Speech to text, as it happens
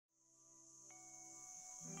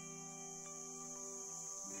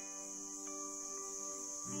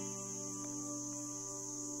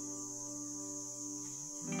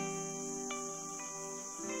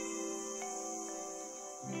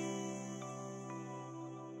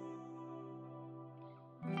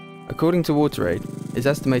According to WaterAid, it's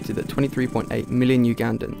estimated that 23.8 million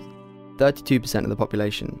Ugandans, 32% of the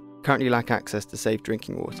population, currently lack access to safe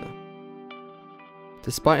drinking water.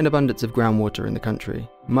 Despite an abundance of groundwater in the country,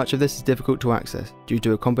 much of this is difficult to access due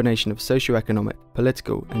to a combination of socio-economic,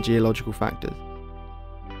 political and geological factors.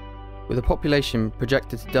 With a population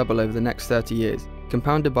projected to double over the next 30 years,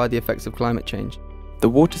 compounded by the effects of climate change, the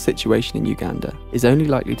water situation in Uganda is only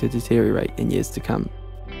likely to deteriorate in years to come.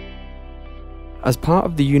 As part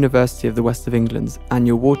of the University of the West of England's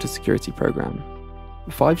annual water security programme,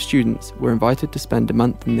 5 students were invited to spend a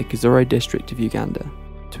month in the Kisoro district of Uganda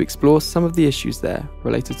to explore some of the issues there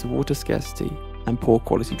related to water scarcity and poor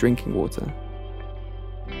quality drinking water.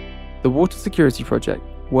 The Water Security Project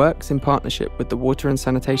works in partnership with the Water and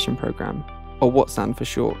Sanitation Programme, or WATSAN for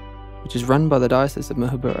short, which is run by the Diocese of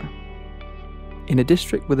Muhabura. In a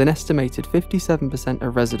district with an estimated 57%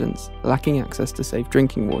 of residents lacking access to safe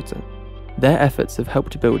drinking water, their efforts have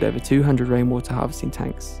helped to build over 200 rainwater harvesting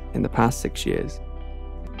tanks in the past 6 years.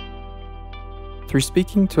 Through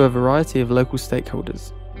speaking to a variety of local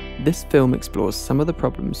stakeholders, this film explores some of the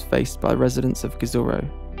problems faced by residents of Kisoro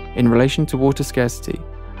in relation to water scarcity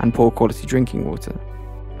and poor quality drinking water,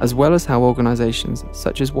 as well as how organisations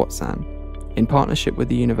such as WATSAN, in partnership with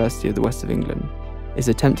the University of the West of England, is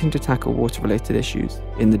attempting to tackle water-related issues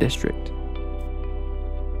in the district.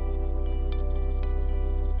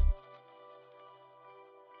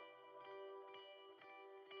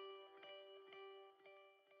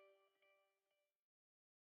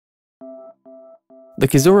 The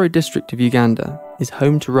Kisoro district of Uganda is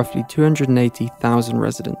home to roughly 280,000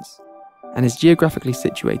 residents and is geographically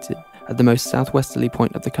situated at the most southwesterly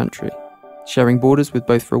point of the country, sharing borders with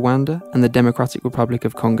both Rwanda and the Democratic Republic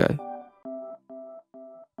of Congo.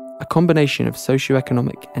 A combination of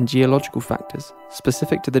socio-economic and geological factors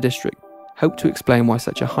specific to the district help to explain why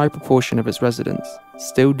such a high proportion of its residents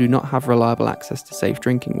still do not have reliable access to safe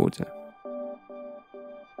drinking water.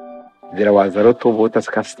 There was a lot of water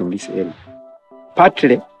scarcity in this area.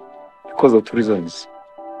 Partly because of 2 reasons.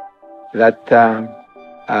 That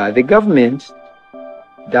the government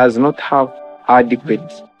does not have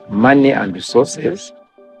adequate money and resources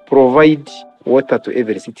to provide water to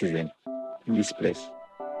every citizen in this place.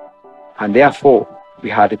 And therefore, we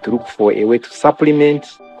had to look for a way to supplement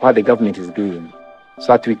what the government is doing,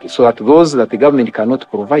 so that those that the government cannot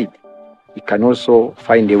provide, we can also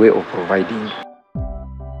find a way of providing.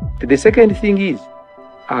 The second thing is,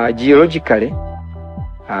 geologically,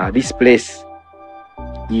 this place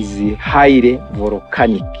is highly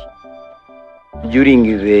volcanic. During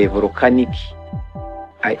the volcanic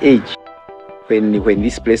age, when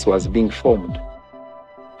this place was being formed,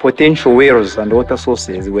 potential wells and water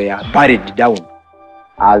sources were buried down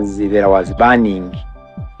as there was burning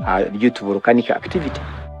due to volcanic activity.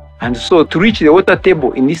 And so to reach the water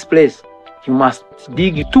table in this place, you must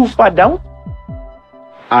dig too far down,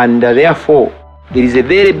 and therefore there is a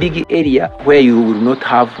very big area where you will not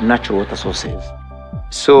have natural water sources.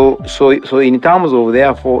 So in terms of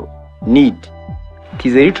therefore need, it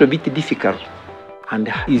is a little bit difficult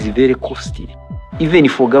and is very costly, even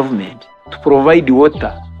for government, to provide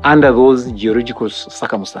water under those geological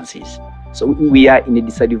circumstances. So we are in a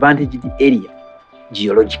disadvantaged area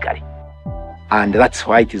geologically, and that's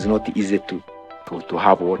why it is not easy to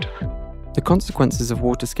have water. The consequences of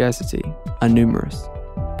water scarcity are numerous.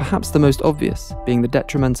 Perhaps the most obvious being the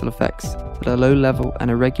detrimental effects that a low level and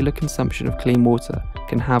irregular consumption of clean water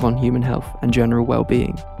can have on human health and general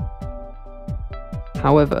well-being.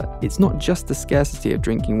 However, it's not just the scarcity of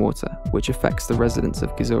drinking water which affects the residents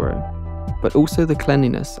of Kisoro, but also the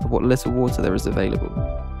cleanliness of what little water there is available.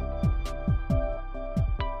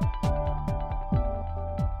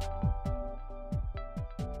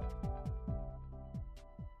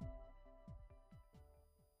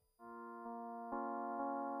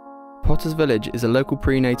 Potter's Village is a local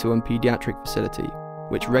prenatal and paediatric facility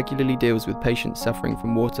which regularly deals with patients suffering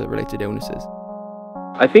from water-related illnesses.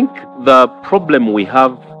 I think the problem we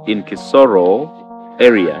have in Kisoro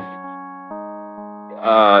area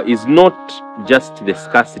is not just the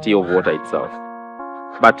scarcity of water itself,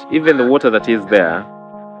 but even the water that is there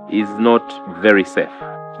is not very safe.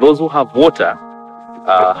 Those who have water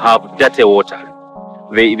have dirty water.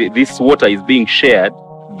 This water is being shared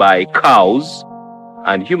by cows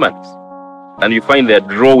and humans. And you find they're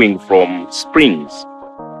drawing from springs.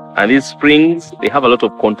 And these springs, they have a lot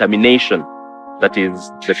of contamination. That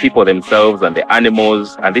is the people themselves and the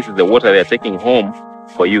animals, and this is the water they're taking home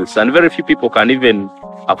for use. And very few people can even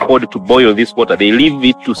afford to boil this water. They leave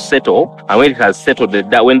it to settle, and when it has settled,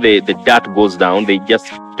 when the dirt goes down, they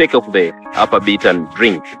just take off the upper bit and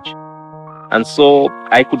drink. And so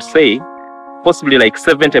I could say possibly like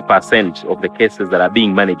 70% of the cases that are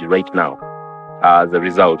being managed right now are as a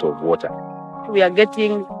result of water. We are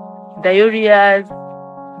getting diarrhea,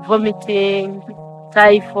 vomiting,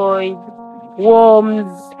 typhoid,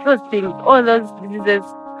 worms, those things, all those diseases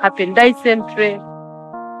happen. Dysentery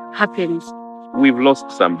happens. We've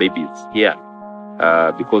lost some babies here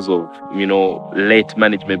because of, late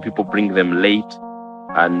management. People bring them late,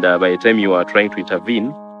 and by the time you are trying to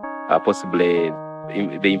intervene, possibly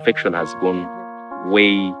the infection has gone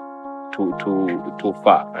way too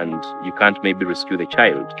far, and you can't maybe rescue the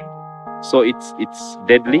child. So it's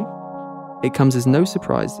deadly. It comes as no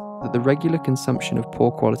surprise that the regular consumption of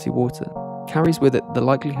poor quality water carries with it the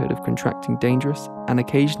likelihood of contracting dangerous and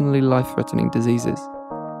occasionally life-threatening diseases.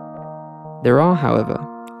 There are, however,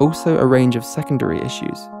 also a range of secondary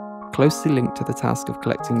issues closely linked to the task of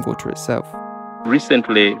collecting water itself.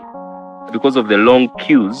 Recently, because of the long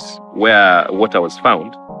queues where water was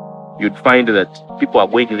found, you'd find that people are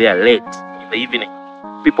going there late in the evening.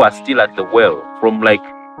 People are still at the well from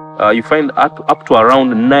you find up to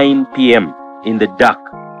around 9 p.m. in the dark.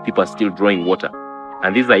 People are still drawing water.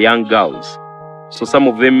 And these are young girls. So some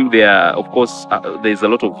of them, there's a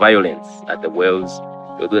lot of violence at the wells.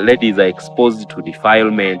 The ladies are exposed to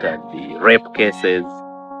defilement and the rape cases.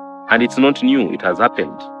 And it's not new, it has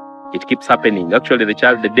happened. It keeps happening. Actually,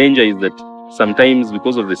 the danger is that sometimes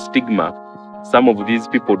because of the stigma, some of these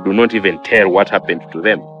people do not even tell what happened to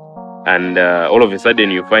them. And all of a sudden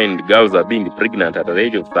you find girls are being pregnant at the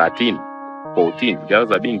age of 13, 14. Girls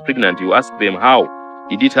are being pregnant. You ask them, how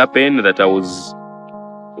did it happen that I was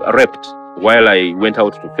raped while I went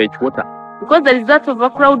out to fetch water? Because there is that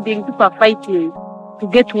overcrowding, people are fighting to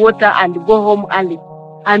get water and go home early.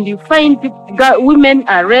 And you find women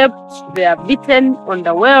are raped, they are beaten on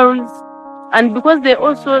the wells. And because they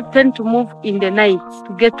also tend to move in the night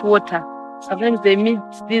to get water, sometimes they meet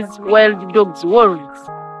these wild dogs, wolves,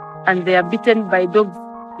 and they are bitten by dogs.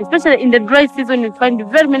 Especially in the dry season, you find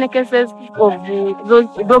very many cases of those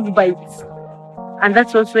dog bites. And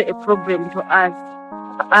that's also a problem to us.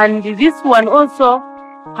 And this one also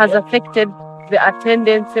has affected the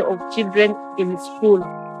attendance of children in school.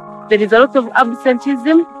 There is a lot of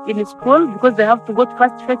absenteeism in school because they have to go to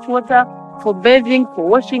fast fetch water for bathing, for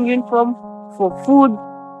washing uniform, for food.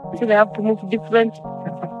 So they have to move to different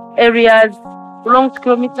areas, long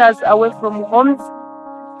kilometers away from homes,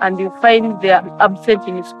 and you find they are absent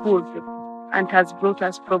in school, and has brought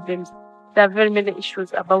us problems. There are very many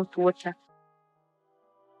issues about water.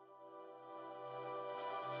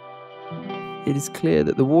 It is clear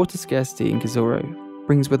that the water scarcity in Kisoro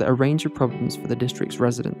brings with it a range of problems for the district's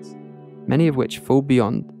residents, many of which fall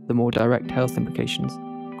beyond the more direct health implications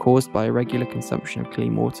caused by irregular consumption of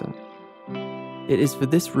clean water. It is for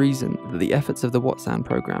this reason that the efforts of the Water-borne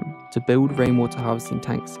programme to build rainwater harvesting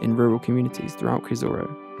tanks in rural communities throughout Kisoro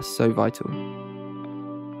are so vital.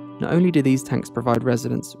 Not only do these tanks provide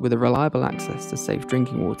residents with a reliable access to safe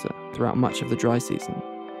drinking water throughout much of the dry season,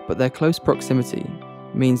 but their close proximity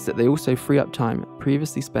means that they also free up time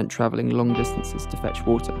previously spent travelling long distances to fetch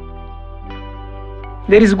water.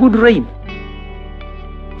 There is good rain.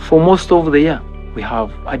 For most of the year, we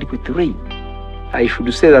have adequate rain. I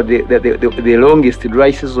should say that the longest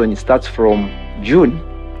dry season starts from June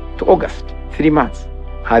to August, 3 months.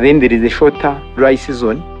 And then there is a shorter dry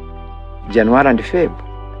season, January and February.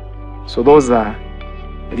 So those are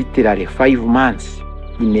literally 5 months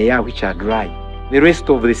in a year which are dry. The rest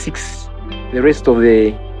of the 6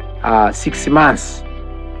 months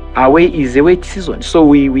away is a wet season. So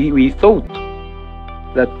we thought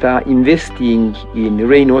that investing in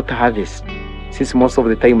rainwater harvest, since most of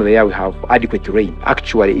the time of the year we have adequate rain,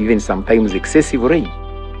 actually even sometimes excessive rain,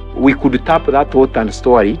 we could tap that water and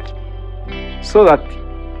store it, so that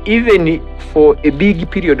even for a big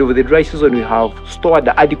period of the dry season we have stored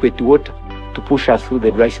adequate water to push us through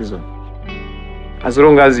the dry season. As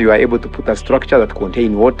long as you are able to put a structure that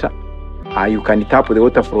contains water, you can tap the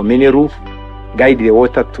water from any roof, guide the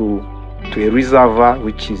water to a reservoir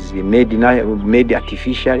which is made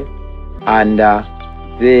artificially, and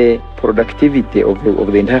the productivity of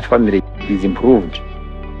the entire family is improved.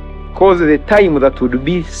 Because the time that would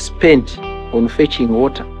be spent on fetching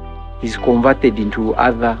water is converted into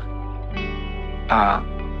other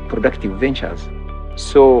productive ventures.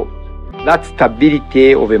 So that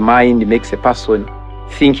stability of a mind makes a person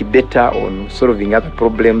think better on solving other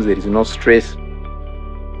problems. There is no stress.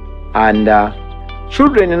 And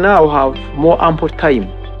children now have more ample time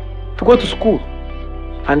to go to school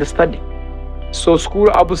and study. So school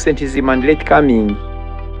absenteeism and late coming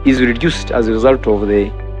is reduced as a result of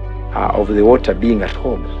the water being at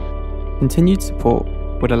home. Continued support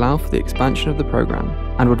would allow for the expansion of the programme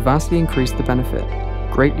and would vastly increase the benefit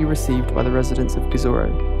greatly received by the residents of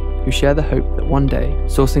Kisoro, who share the hope that one day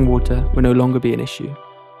sourcing water will no longer be an issue.